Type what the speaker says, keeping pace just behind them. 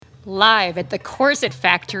Live at the Corset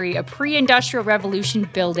Factory, a pre-industrial revolution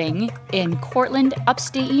building in Cortland,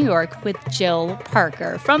 upstate New York, with Jill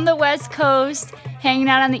Parker. From the West Coast, hanging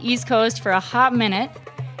out on the East Coast for a hot minute.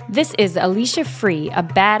 This is Alicia Free, a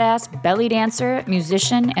badass belly dancer,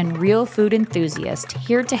 musician, and real food enthusiast,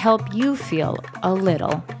 here to help you feel a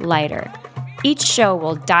little lighter. Each show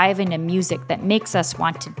will dive into music that makes us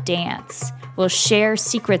want to dance. We'll share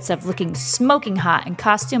secrets of looking smoking hot in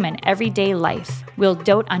costume and everyday life. We'll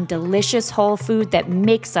dote on delicious whole food that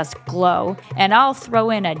makes us glow. And I'll throw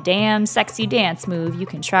in a damn sexy dance move you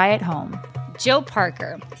can try at home. Jill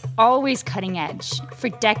Parker, always cutting edge. For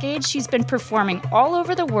decades, she's been performing all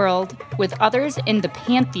over the world with others in the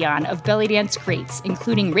pantheon of belly dance greats,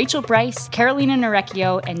 including Rachel Bryce, Carolina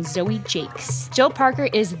Norecchio, and Zoe Jakes. Jill Parker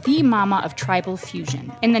is the mama of tribal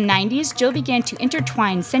fusion. In the 90s, Jill began to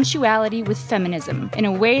intertwine sensuality with feminism in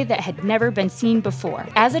a way that had never been seen before.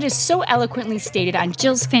 As it is so eloquently stated on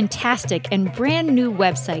Jill's fantastic and brand new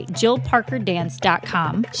website,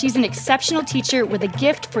 JillParkerDance.com, she's an exceptional teacher with a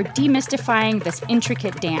gift for demystifying this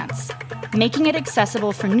intricate dance, making it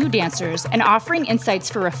accessible for new dancers and offering insights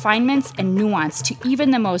for refinements and nuance to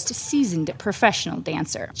even the most seasoned professional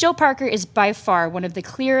dancer. Jill Parker is by far one of the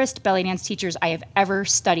clearest belly dance teachers I have ever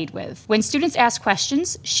studied with. When students ask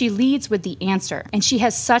questions, she leads with the answer, and she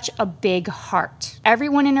has such a big heart.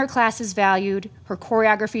 Everyone in her class is valued, her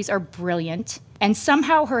choreographies are brilliant, and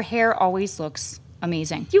somehow her hair always looks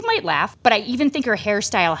amazing. You might laugh, but I even think her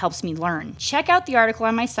hairstyle helps me learn. Check out the article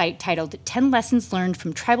on my site titled 10 Lessons Learned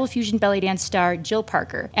from Tribal Fusion Belly Dance Star Jill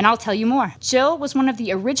Parker, and I'll tell you more. Jill was one of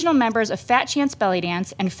the original members of Fat Chance Belly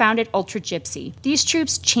Dance and founded Ultra Gypsy. These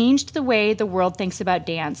troops changed the way the world thinks about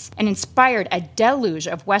dance and inspired a deluge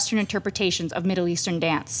of Western interpretations of Middle Eastern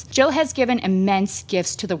dance. Jill has given immense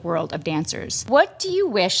gifts to the world of dancers. What do you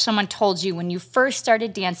wish someone told you when you first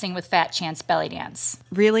started dancing with Fat Chance Belly Dance?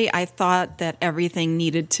 Really, I thought that everything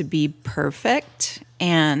needed to be perfect.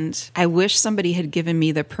 And I wish somebody had given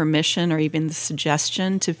me the permission or even the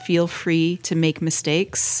suggestion to feel free to make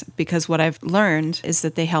mistakes, because what I've learned is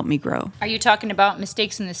that they help me grow. Are you talking about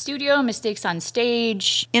mistakes in the studio, mistakes on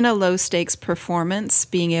stage? In a low-stakes performance,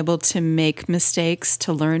 being able to make mistakes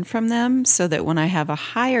to learn from them so that when I have a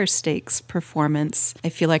higher stakes performance, I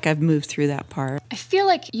feel like I've moved through that part. I feel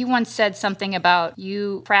like you once said something about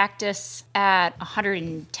you practice at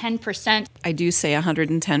 110%. I do say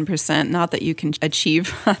 110%, not that you can achieve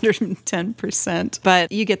 110%, but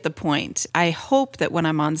you get the point. I hope that when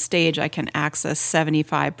I'm on stage, I can access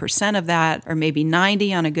 75% of that, or maybe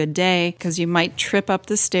 90 on a good day, because you might trip up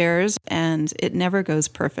the stairs and it never goes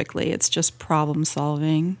perfectly. It's just problem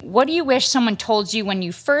solving. What do you wish someone told you when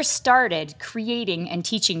you first started creating and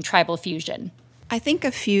teaching tribal fusion? I think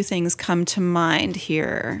a few things come to mind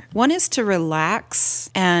here. One is to relax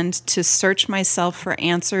and to search myself for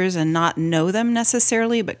answers and not know them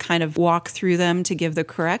necessarily, but kind of walk through them to give the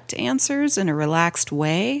correct answers in a relaxed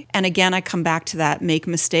way. And again, I come back to that: make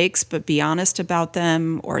mistakes, but be honest about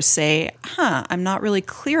them, or say, I'm not really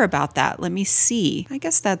clear about that. Let me see. I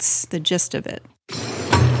guess that's the gist of it.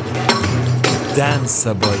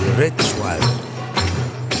 Danceable ritual.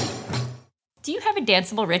 Do you have a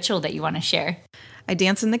danceable ritual that you want to share? I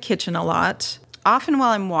dance in the kitchen a lot, often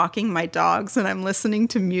while I'm walking my dogs and I'm listening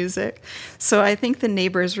to music. So I think the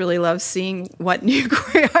neighbors really love seeing what new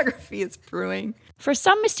choreography is brewing. For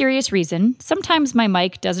some mysterious reason, sometimes my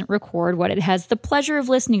mic doesn't record what it has the pleasure of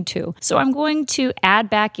listening to, so I'm going to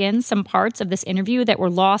add back in some parts of this interview that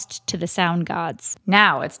were lost to the sound gods.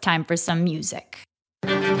 Now it's time for some music.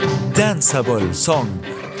 Danceable song.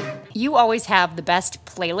 You always have the best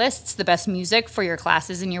playlists, the best music for your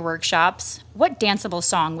classes and your workshops. What danceable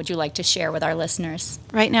song would you like to share with our listeners?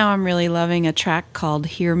 Right now I'm really loving a track called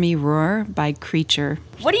Hear Me Roar by Creature.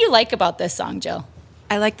 What do you like about this song, Jill?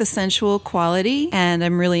 I like the sensual quality, and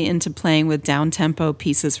I'm really into playing with down-tempo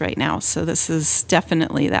pieces right now, so this is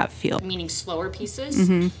definitely that feel. Meaning slower pieces?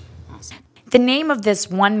 Mm-hmm. Awesome. The name of this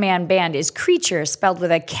one-man band is Creature, spelled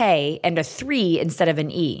with a K and a 3 instead of an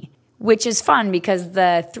E. Which is fun because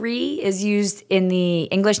the 3 is used in the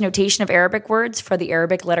English notation of Arabic words for the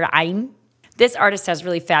Arabic letter Ayn. This artist has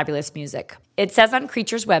really fabulous music. It says on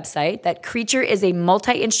Creature's website that Creature is a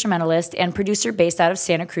multi-instrumentalist and producer based out of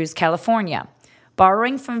Santa Cruz, California.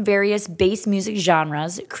 Borrowing from various bass music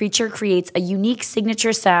genres, Creature creates a unique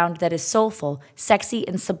signature sound that is soulful, sexy,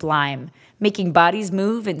 and sublime, making bodies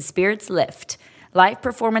move and spirits lift. Live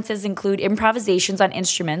performances include improvisations on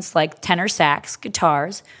instruments like tenor sax,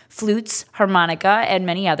 guitars, flutes, harmonica, and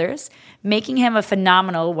many others, making him a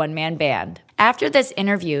phenomenal one-man band. After this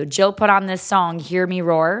interview, Jill put on this song, Hear Me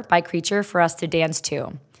Roar, by Creature, for us to dance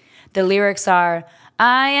to. The lyrics are,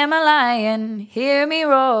 I am a lion, hear me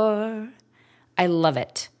roar. I love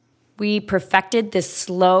it. We perfected this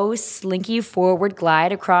slow, slinky forward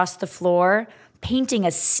glide across the floor, painting a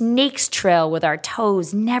snake's trail with our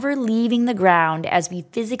toes never leaving the ground as we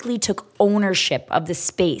physically took ownership of the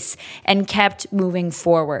space and kept moving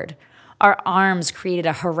forward. Our arms created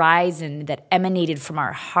a horizon that emanated from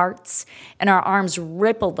our hearts, and our arms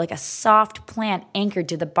rippled like a soft plant anchored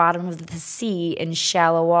to the bottom of the sea in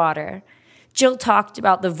shallow water. Jill talked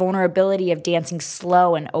about the vulnerability of dancing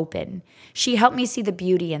slow and open. She helped me see the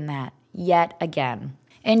beauty in that, yet again.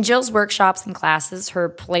 In Jill's workshops and classes, her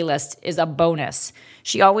playlist is a bonus.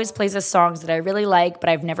 She always plays us songs that I really like, but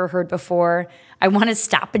I've never heard before. I want to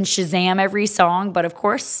stop and Shazam every song, but of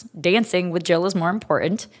course, dancing with Jill is more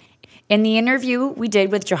important. In the interview we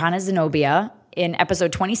did with Johanna Zenobia, in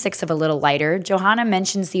episode 26 of A Little Lighter, Johanna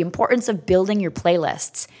mentions the importance of building your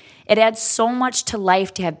playlists. It adds so much to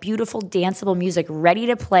life to have beautiful, danceable music ready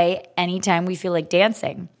to play anytime we feel like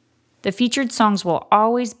dancing. The featured songs will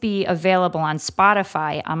always be available on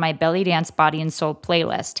Spotify on my Belly Dance Body and Soul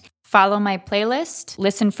playlist. Follow my playlist,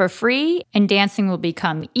 listen for free, and dancing will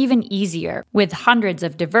become even easier with hundreds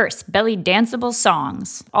of diverse belly danceable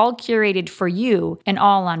songs, all curated for you and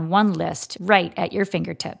all on one list right at your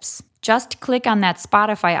fingertips. Just click on that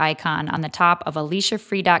Spotify icon on the top of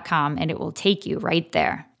AliciaFree.com and it will take you right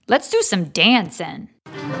there. Let's do some dancing.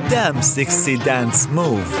 Damn sexy dance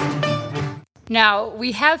move. Now,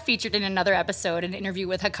 we have featured in another episode an interview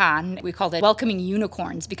with Hakan. We called it Welcoming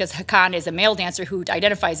Unicorns because Hakan is a male dancer who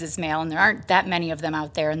identifies as male, and there aren't that many of them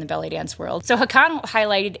out there in the belly dance world. So Hakan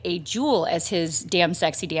highlighted a jewel as his damn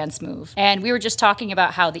sexy dance move. And we were just talking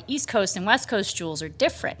about how the East Coast and West Coast jewels are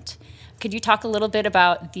different. Could you talk a little bit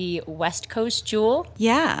about the West Coast jewel?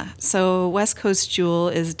 Yeah. So West Coast jewel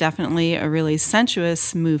is definitely a really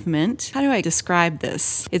sensuous movement. How do I describe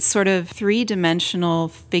this? It's sort of three-dimensional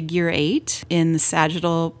figure eight in the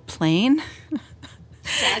sagittal plane.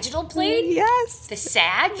 Sagittal plane? Yes. The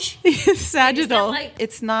sag? Sagittal. Like...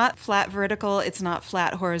 It's not flat vertical. It's not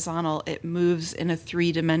flat horizontal. It moves in a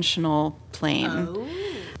three-dimensional plane. Oh.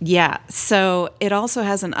 Yeah, so it also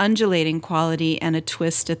has an undulating quality and a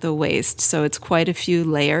twist at the waist. So it's quite a few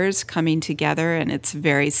layers coming together and it's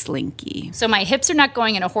very slinky. So my hips are not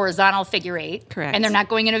going in a horizontal figure eight. Correct. And they're not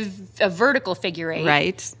going in a vertical figure eight.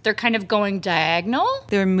 Right. They're kind of going diagonal.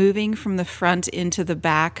 They're moving from the front into the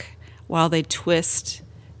back while they twist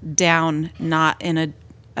down, not in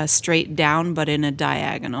a straight down, but in a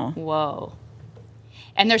diagonal. Whoa.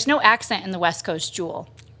 And there's no accent in the West Coast jewel.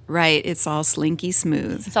 Right, it's all slinky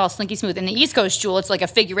smooth. It's all slinky smooth. In the East Coast jewel, it's like a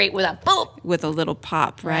figure eight with a boop. With a little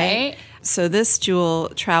pop, Right. So this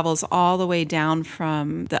jewel travels all the way down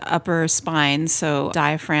from the upper spine, so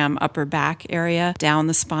diaphragm, upper back area, down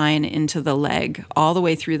the spine into the leg, all the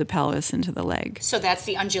way through the pelvis into the leg. So that's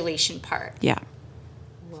the undulation part. Yeah.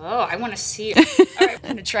 Whoa, I want to see it. All right, I'm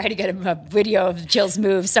going to try to get a video of Jill's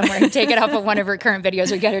move somewhere and take it off of one of her current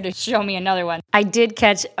videos or get her to show me another one. I did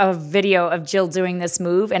catch a video of Jill doing this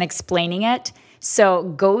move and explaining it. So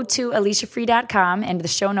go to AliciaFree.com and the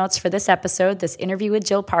show notes for this episode, this interview with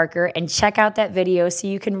Jill Parker, and check out that video so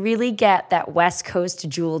you can really get that West Coast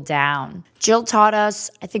jewel down. Jill taught us,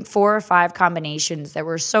 I think, 4 or 5 combinations that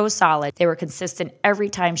were so solid. They were consistent every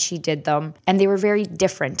time she did them, and they were very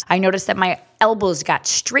different. I noticed that my elbows got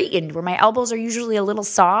straightened, where my elbows are usually a little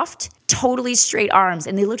soft. Totally straight arms,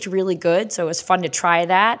 and they looked really good, so it was fun to try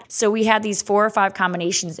that. So we had these 4 or 5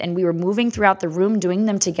 combinations, and we were moving throughout the room doing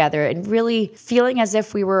them together and really feeling as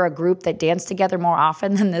if we were a group that danced together more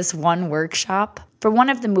often than this one workshop. For one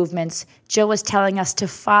of the movements, Jill was telling us to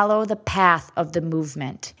follow the path of the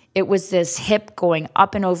movement. It was this hip going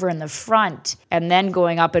up and over in the front, and then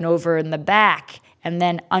going up and over in the back, and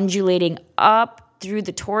then undulating up through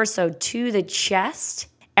the torso to the chest,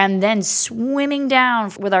 and then swimming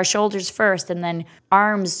down with our shoulders first, and then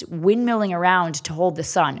arms windmilling around to hold the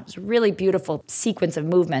sun. It was a really beautiful sequence of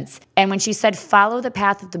movements. And when she said, follow the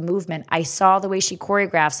path of the movement, I saw the way she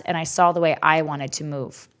choreographs, and I saw the way I wanted to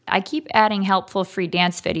move. I keep adding helpful free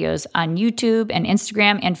dance videos on YouTube and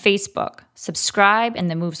Instagram and Facebook. Subscribe and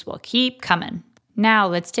the moves will keep coming. Now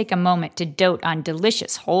let's take a moment to dote on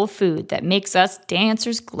delicious whole food that makes us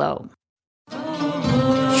dancers glow.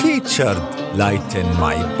 Featured Lighten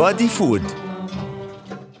My Body Food.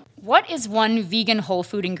 What is one vegan whole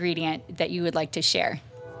food ingredient that you would like to share?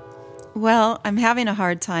 Well, I'm having a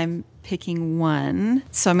hard time picking one,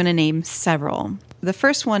 so I'm going to name several. The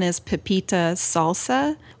first one is pepita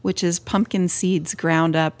salsa, which is pumpkin seeds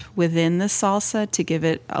ground up within the salsa to give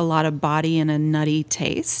it a lot of body and a nutty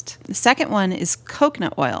taste. The second one is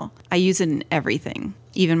coconut oil. I use it in everything,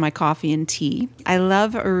 even my coffee and tea. I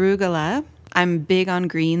love arugula. I'm big on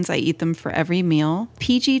greens. I eat them for every meal.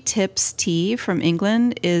 PG Tips tea from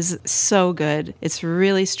England is so good. It's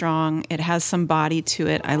really strong. It has some body to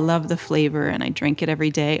it. I love the flavor and I drink it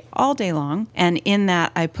every day, all day long. And in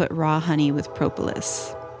that, I put raw honey with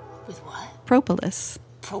propolis. With what? Propolis.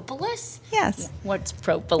 Propolis? Yes. What's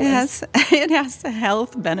propolis? It has a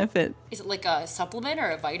health benefit. Is it like a supplement or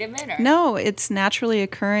a vitamin? Or? No, it's naturally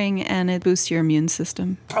occurring and it boosts your immune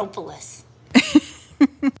system. Propolis.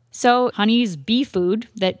 So honey is bee food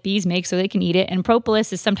that bees make so they can eat it, and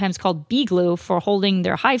propolis is sometimes called bee glue for holding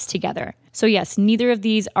their hives together. So yes, neither of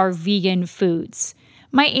these are vegan foods.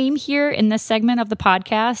 My aim here in this segment of the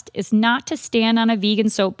podcast is not to stand on a vegan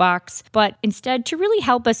soapbox, but instead to really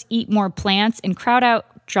help us eat more plants and crowd out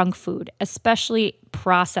junk food, especially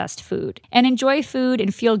processed food, and enjoy food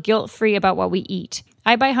and feel guilt-free about what we eat.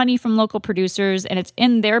 I buy honey from local producers, and it's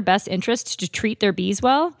in their best interest to treat their bees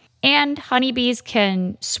well. And honeybees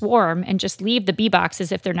can swarm and just leave the bee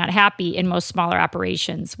boxes if they're not happy in most smaller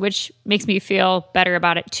operations, which makes me feel better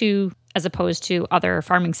about it too, as opposed to other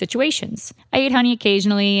farming situations. I eat honey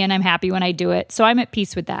occasionally and I'm happy when I do it, so I'm at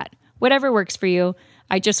peace with that. Whatever works for you.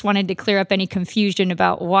 I just wanted to clear up any confusion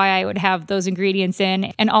about why I would have those ingredients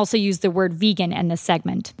in and also use the word vegan in this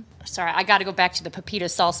segment. Sorry, I got to go back to the pepita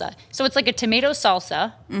salsa. So it's like a tomato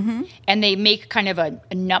salsa, and they make kind of a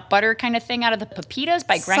nut butter kind of thing out of the pepitas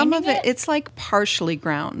by grinding Some of it's like partially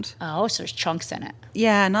ground. Oh, so there's chunks in it.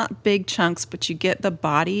 Yeah, not big chunks, but you get the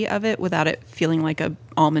body of it without it feeling like a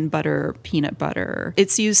almond butter or peanut butter.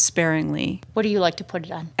 It's used sparingly. What do you like to put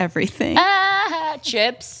it on? Everything.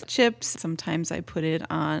 Chips. Chips. Sometimes I put it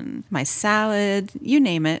on my salad. You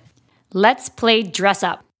name it. Let's play dress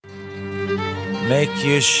up. Make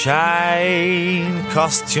you shine,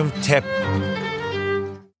 costume tip.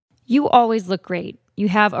 You always look great. You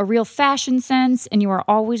have a real fashion sense, and you are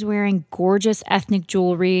always wearing gorgeous ethnic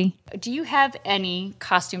jewelry. Do you have any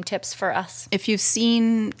costume tips for us? If you've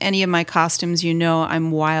seen any of my costumes, you know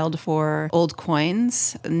I'm wild for old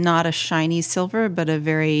coins. Not a shiny silver, but a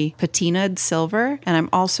very patinaed silver. And I'm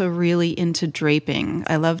also really into draping.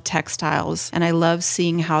 I love textiles, and I love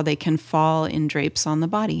seeing how they can fall in drapes on the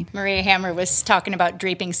body. Maria Hammer was talking about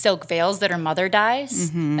draping silk veils that her mother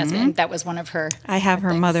dyes. That was one of her I have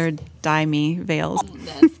her mother dye me veils.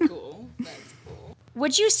 That's cool.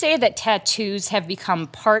 Would you say that tattoos have become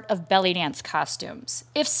part of belly dance costumes?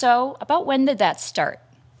 If so, about when did that start?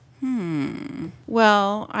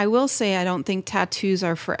 Well, I will say I don't think tattoos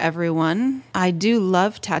are for everyone. I do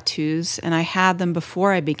love tattoos, and I had them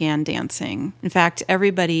before I began dancing. In fact,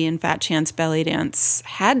 everybody in Fat Chance Belly Dance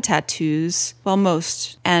had tattoos. Well,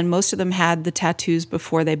 most of them had the tattoos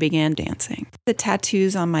before they began dancing. The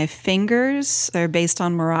tattoos on my fingers, they're based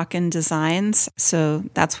on Moroccan designs, so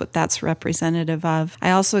that's what that's representative of.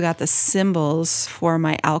 I also got the symbols for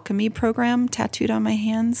my alchemy program tattooed on my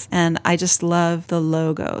hands, and I just love the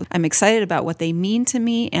logo. I'm excited about what they mean to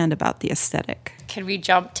me and about the aesthetic. Can we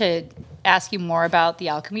jump to ask you more about the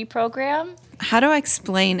alchemy program? How do I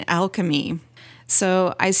explain alchemy?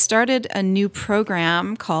 So I started a new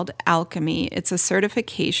program called Alchemy. It's a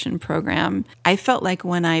certification program. I felt like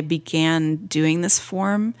when I began doing this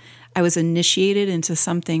form, I was initiated into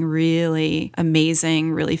something really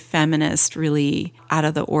amazing, really feminist, really out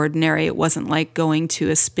of the ordinary. It wasn't like going to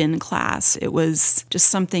a spin class. It was just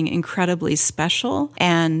something incredibly special.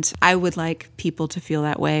 And I would like people to feel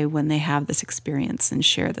that way when they have this experience and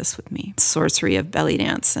share this with me. Sorcery of belly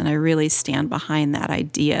dance. And I really stand behind that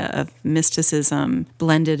idea of mysticism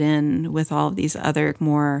blended in with all of these other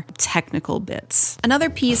more technical bits. Another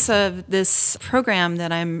piece of this program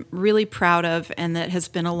that I'm really proud of and that has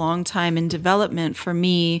been a long time in development for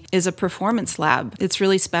me is a performance lab. It's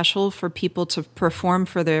really special for people to perform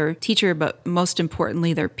for their teacher, but most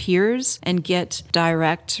importantly, their peers, and get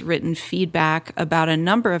direct written feedback about a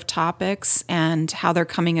number of topics and how they're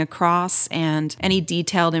coming across and any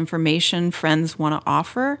detailed information friends want to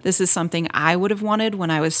offer. This is something I would have wanted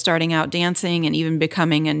when I was starting out dancing and even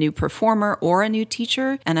becoming a new performer or a new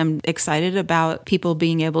teacher, and I'm excited about people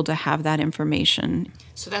being able to have that information.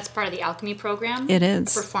 So that's part of the alchemy program? It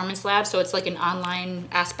is. A performance lab, so it's like an online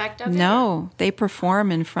aspect of it? No, they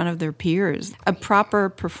perform in front of their peers. A proper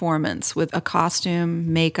performance with a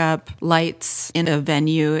costume, makeup, lights in a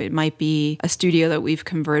venue. It might be a studio that we've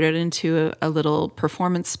converted into a little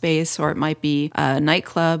performance space, or it might be a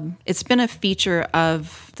nightclub. It's been a feature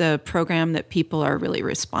of the program that people are really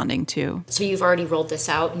responding to. So you've already rolled this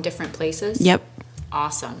out in different places? Yep.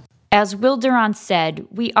 Awesome. As Will Durant said,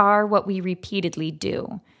 we are what we repeatedly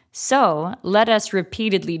do. So let us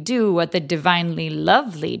repeatedly do what the divinely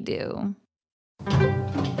lovely do.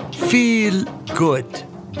 Feel good.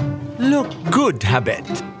 Look good, Habit.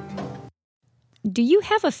 do you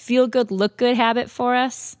have a feel-good, look-good habit for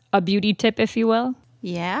us? A beauty tip, if you will?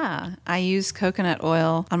 Yeah, I use coconut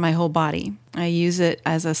oil on my whole body. I use it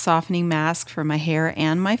as a softening mask for my hair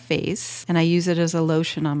and my face, and I use it as a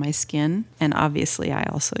lotion on my skin, and obviously I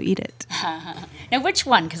also eat it. Now, which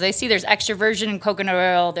one? Because I see there's extra virgin coconut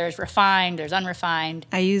oil, there's refined, there's unrefined.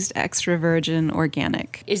 I used extra virgin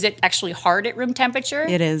organic. Is it actually hard at room temperature?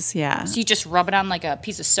 It is, yeah. So you just rub it on like a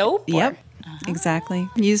piece of soap? Yep. Exactly.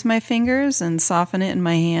 Use my fingers and soften it in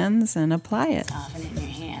my hands and apply it. Soften it in your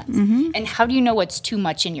hands. And how do you know what's too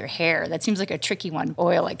much in your hair? That seems like a tricky one.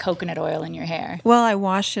 Oil, like coconut oil in your hair. Well, I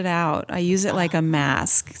wash it out. I use it like a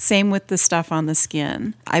mask. Same with the stuff on the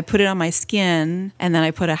skin. I put it on my skin, and then I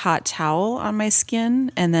put a hot towel on my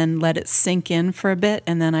skin, and then let it sink in for a bit,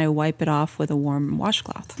 and then I wipe it off with a warm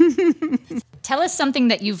washcloth. Tell us something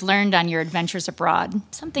that you've learned on your adventures abroad.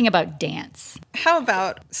 Something about dance. How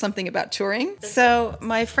about something about touring? So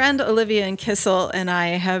my friend Olivia and Kissel and I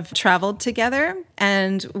have traveled together,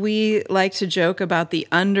 and we like to joke about the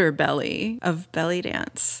underbelly of belly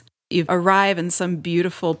dance. You arrive in some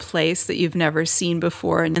beautiful place that you've never seen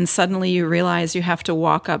before, and suddenly you realize you have to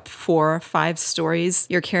walk up 4 or 5 stories.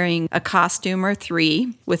 You're carrying a costume or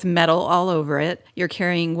 3 with metal all over it. You're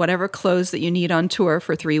carrying whatever clothes that you need on tour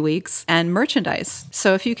for 3 weeks and merchandise.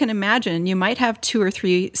 So if you can imagine, you might have 2 or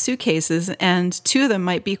 3 suitcases, and 2 of them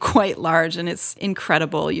might be quite large, and it's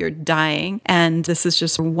incredible. You're dying. And this is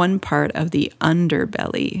just one part of the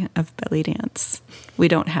underbelly of belly dance. We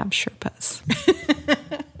don't have Sherpas.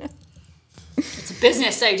 It's a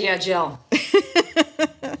business idea, Jill.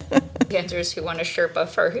 Dancers who want a Sherpa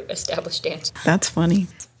for established dance. That's funny.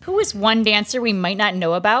 Who is one dancer we might not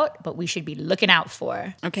know about, but we should be looking out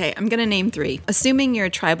for? Okay, I'm going to name 3. Assuming you're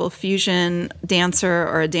a tribal fusion dancer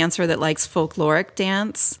or a dancer that likes folkloric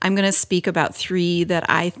dance, I'm going to speak about 3 that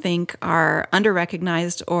I think are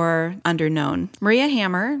under-recognized or under-known. Maria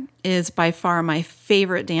Hammer is by far my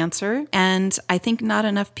favorite dancer, and I think not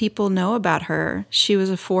enough people know about her. She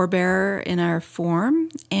was a forebearer in our form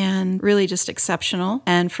and really just exceptional,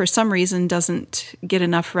 and for some reason doesn't get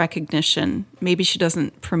enough recognition. Maybe she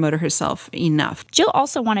doesn't promote herself enough. Jill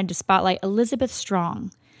also wanted to spotlight Elizabeth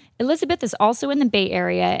Strong. Elizabeth is also in the Bay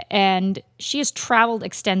Area, and she has traveled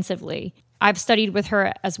extensively. I've studied with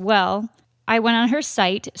her as well. I went on her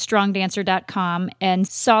site, strongdancer.com, and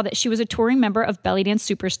saw that she was a touring member of Belly Dance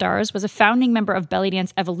Superstars, was a founding member of Belly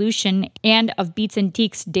Dance Evolution, and of Beats and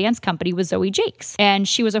Teaks dance company with Zoe Jakes. And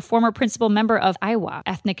she was a former principal member of Iwa,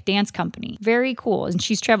 ethnic dance company. Very cool. And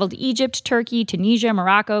she's traveled to Egypt, Turkey, Tunisia,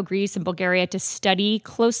 Morocco, Greece, and Bulgaria to study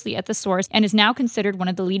closely at the source, and is now considered one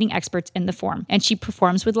of the leading experts in the form. And she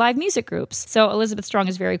performs with live music groups. So Elizabeth Strong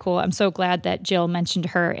is very cool. I'm so glad that Jill mentioned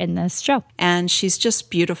her in this show. And she's just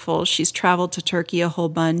beautiful. She's traveled to Turkey a whole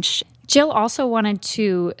bunch. Jill also wanted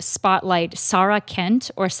to spotlight Sarah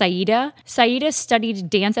Kent, or Saida. Saida studied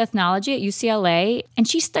dance ethnology at UCLA, and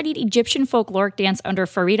she studied Egyptian folkloric dance under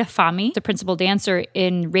Farida Fahmy, the principal dancer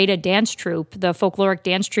in Reda Dance Troupe, the folkloric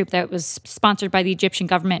dance troupe that was sponsored by the Egyptian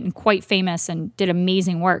government and quite famous and did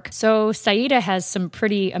amazing work. So Saida has some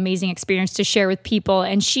pretty amazing experience to share with people,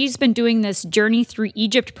 and she's been doing this Journey Through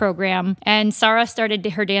Egypt program, and Sarah started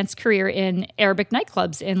her dance career in Arabic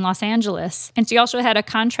nightclubs in Los Angeles. And she also had a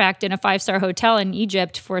contract in a 5-star hotel in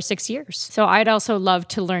Egypt for 6 years. So I'd also love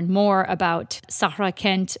to learn more about Sarah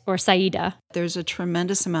Kent or Saida. There's a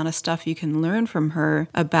tremendous amount of stuff you can learn from her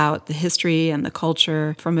about the history and the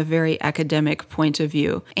culture from a very academic point of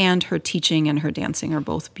view. And her teaching and her dancing are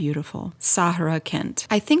both beautiful. Sarah Kent.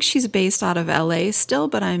 I think she's based out of LA still,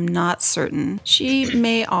 but I'm not certain. She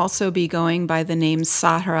may also be going by the name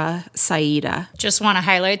Sarah Saida. Just want to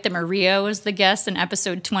highlight that Maria was the guest in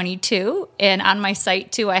episode 22. And on my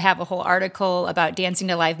site, too, I have a whole article about dancing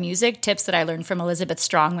to live music, tips that I learned from Elizabeth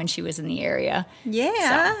Strong when she was in the area.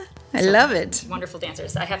 Yeah, I love it. Wonderful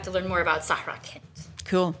dancers. I have to learn more about Sarah Kent.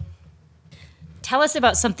 Cool. Tell us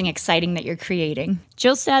about something exciting that you're creating.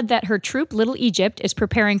 Jill said that her troupe, Little Egypt, is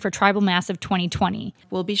preparing for Tribal Massive 2020.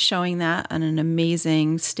 We'll be showing that on an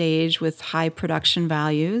amazing stage with high production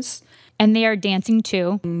values. And they are dancing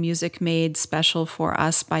too. Music made special for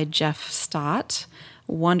us by Jeff Stott.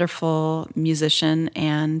 Wonderful musician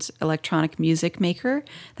and electronic music maker.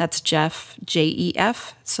 That's Jeff,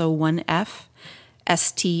 J-E-F, so 1 F,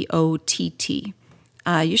 S-T-O-T-T.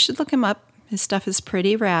 You should look him up. His stuff is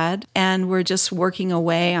pretty rad. And we're just working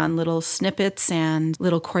away on little snippets and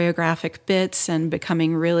little choreographic bits and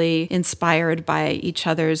becoming really inspired by each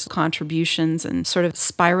other's contributions and sort of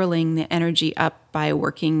spiraling the energy up by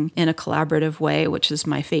working in a collaborative way, which is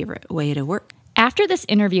my favorite way to work. After this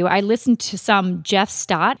interview, I listened to some Jeff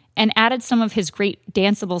Stott and added some of his great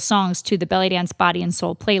danceable songs to the Belly Dance Body and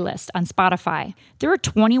Soul playlist on Spotify. There are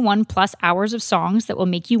 21 plus hours of songs that will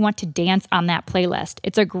make you want to dance on that playlist.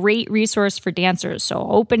 It's a great resource for dancers, so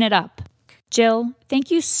open it up. Jill, thank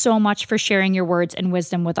you so much for sharing your words and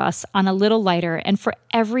wisdom with us on A Little Lighter and for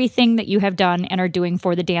everything that you have done and are doing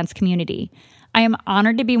for the dance community. I am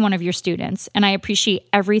honored to be one of your students, and I appreciate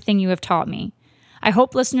everything you have taught me. I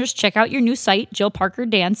hope listeners check out your new site,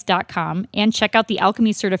 jillparkerdance.com, and check out the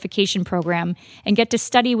Alchemy Certification Program and get to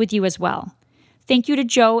study with you as well. Thank you to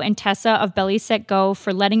Joe and Tessa of Belly Set Go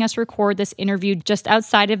for letting us record this interview just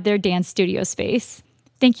outside of their dance studio space.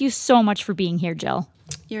 Thank you so much for being here, Jill.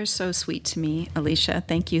 You're so sweet to me, Alicia.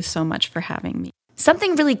 Thank you so much for having me.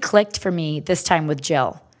 Something really clicked for me this time with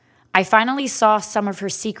Jill. I finally saw some of her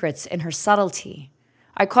secrets in her subtlety.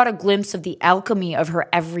 I caught a glimpse of the alchemy of her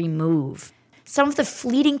every move. Some of the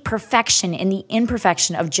fleeting perfection in the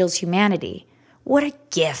imperfection of Jill's humanity. What a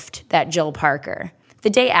gift, that Jill Parker. The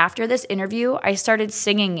day after this interview, I started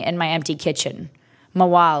singing in my empty kitchen.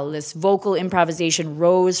 Mawal, this vocal improvisation,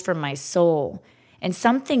 rose from my soul. And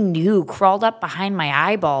something new crawled up behind my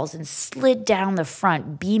eyeballs and slid down the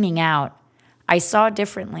front, beaming out. I saw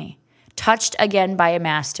differently, touched again by a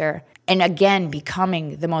master, and again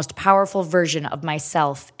becoming the most powerful version of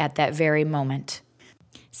myself at that very moment.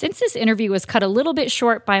 Since this interview was cut a little bit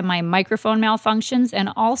short by my microphone malfunctions and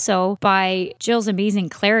also by Jill's amazing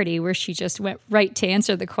clarity where she just went right to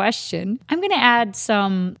answer the question, I'm going to add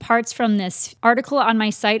some parts from this article on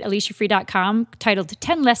my site, aliciafree.com, titled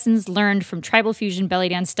 10 Lessons Learned from Tribal Fusion Belly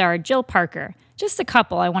Dance Star Jill Parker. Just a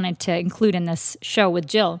couple I wanted to include in this show with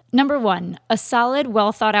Jill. Number 1, a solid,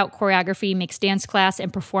 well-thought-out choreography makes dance class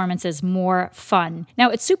and performances more fun. Now,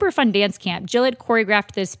 at Super Fun Dance Camp, Jill had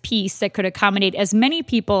choreographed this piece that could accommodate as many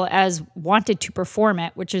people as wanted to perform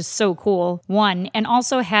it, which is so cool, one, and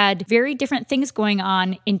also had very different things going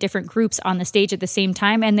on in different groups on the stage at the same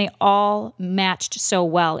time, and they all matched so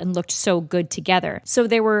well and looked so good together. So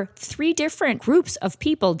there were 3 different groups of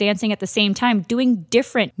people dancing at the same time, doing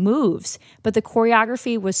different moves, but the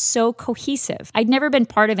choreography was so cohesive. I'd never been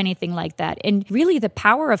part of anything like that. And really the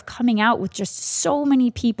power of coming out with just so many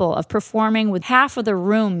people, of performing with half of the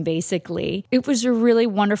room, basically. It was a really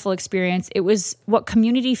wonderful experience. It was what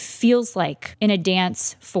community feels like in a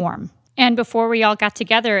dance form. And before we all got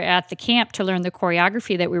together at the camp to learn the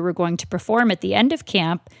choreography that we were going to perform at the end of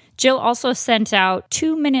camp, Jill also sent out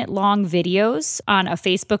 2-minute-long videos on a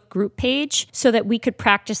Facebook group page so that we could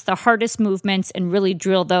practice the hardest movements and really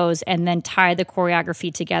drill those and then tie the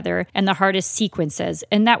choreography together and the hardest sequences.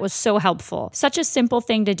 And that was so helpful. Such a simple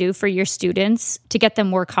thing to do for your students to get them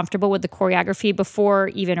more comfortable with the choreography before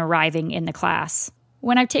even arriving in the class.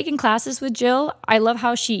 When I've taken classes with Jill, I love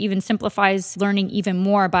how she even simplifies learning even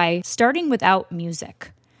more by starting without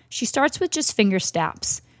music. She starts with just finger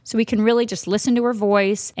snaps, so we can really just listen to her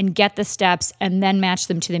voice and get the steps and then match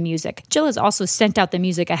them to the music. Jill has also sent out the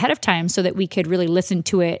music ahead of time so that we could really listen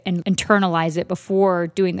to it and internalize it before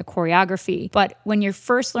doing the choreography. But when you're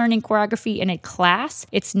first learning choreography in a class,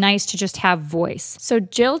 it's nice to just have voice. So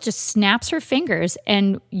Jill just snaps her fingers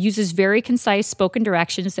and uses very concise spoken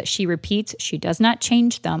directions that she repeats. She does not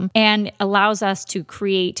change them, and allows us to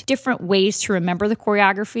create different ways to remember the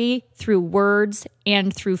choreography through words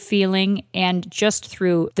and through feeling and just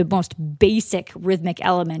through the most basic rhythmic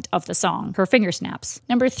element of the song, her finger snaps.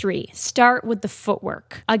 Number 3, start with the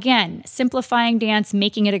footwork. Again, simplifying dance,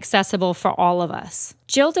 making it accessible for all of us.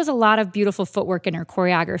 Jill does a lot of beautiful footwork in her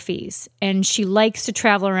choreographies, and she likes to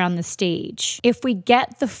travel around the stage. If we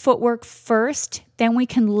get the footwork first, then we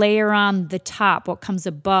can layer on the top, what comes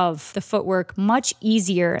above the footwork, much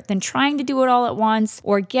easier than trying to do it all at once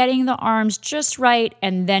or getting the arms just right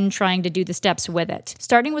and then trying to do the steps with it.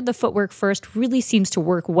 Starting with the footwork first really seems to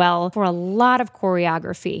work well for a lot of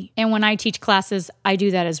choreography. And when I teach classes, I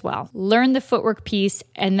do that as well. Learn the footwork piece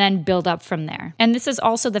and then build up from there. And this is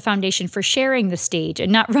also the foundation for sharing the stage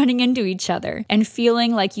and not running into each other and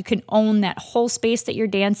feeling like you can own that whole space that you're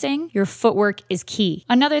dancing. Your footwork is key.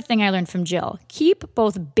 Another thing I learned from Jill, keep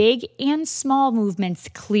both big and small movements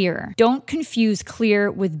clear. Don't confuse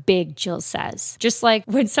clear with big, Jill says. Just like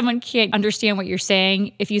when someone can't understand what you're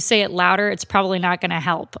saying, if you say it louder, it's probably not going to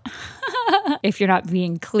help if you're not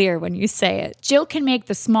being clear when you say it. Jill can make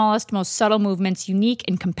the smallest, most subtle movements unique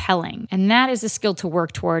and compelling. And that is a skill to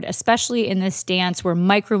work toward, especially in this dance where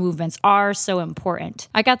micro movements are so important.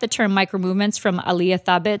 I got the term micro movements from Aliyah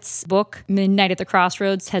Thabit's book, Midnight at the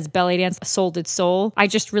Crossroads, Has Belly Dance Sold Its Soul? I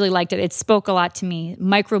just really liked it. It spoke a lot to me.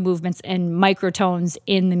 Micro movements and microtones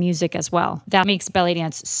in the music as well. That makes belly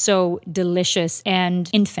dance so delicious and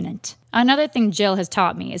infinite. Another thing Jill has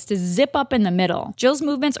taught me is to zip up in the middle. Jill's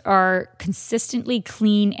movements are consistently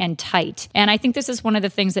clean and tight. And I think this is one of the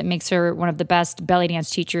things that makes her one of the best belly dance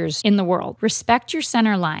teachers in the world. Respect your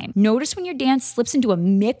center line. Notice when your dance slips into a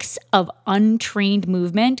mix of untrained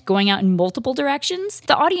movement going out in multiple directions.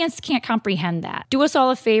 The audience can't comprehend that. Do us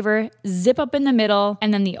all a favor, zip up in the middle,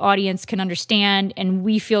 and then the audience can understand, and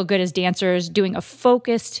we feel good as dancers doing a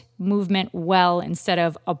focused movement well instead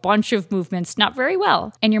of a bunch of movements not very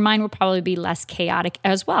well. And your mind will probably be less chaotic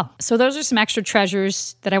as well. So those are some extra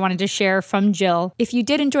treasures that I wanted to share from Jill. If you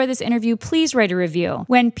did enjoy this interview, please write a review.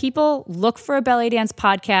 When people look for a belly dance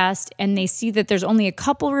podcast and they see that there's only a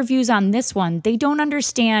couple reviews on this one, they don't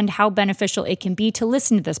understand how beneficial it can be to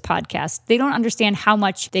listen to this podcast. They don't understand how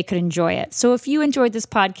much they could enjoy it. So if you enjoyed this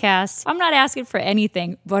podcast, I'm not asking for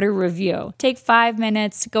anything but a review. Take 5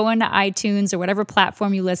 minutes, go into iTunes or whatever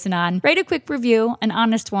platform you listen on, write a quick review, an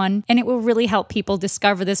honest one, and it will really help people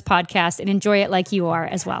discover this podcast and enjoy it like you are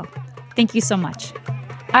as well. Thank you so much.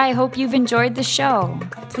 I hope you've enjoyed the show.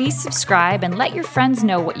 Please subscribe and let your friends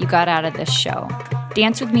know what you got out of this show.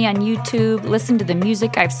 Dance with me on YouTube, listen to the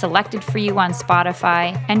music I've selected for you on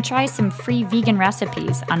Spotify, and try some free vegan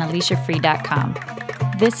recipes on AliciaFree.com.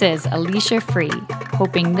 This is Alicia Free,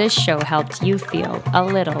 hoping this show helped you feel a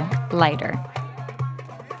little lighter.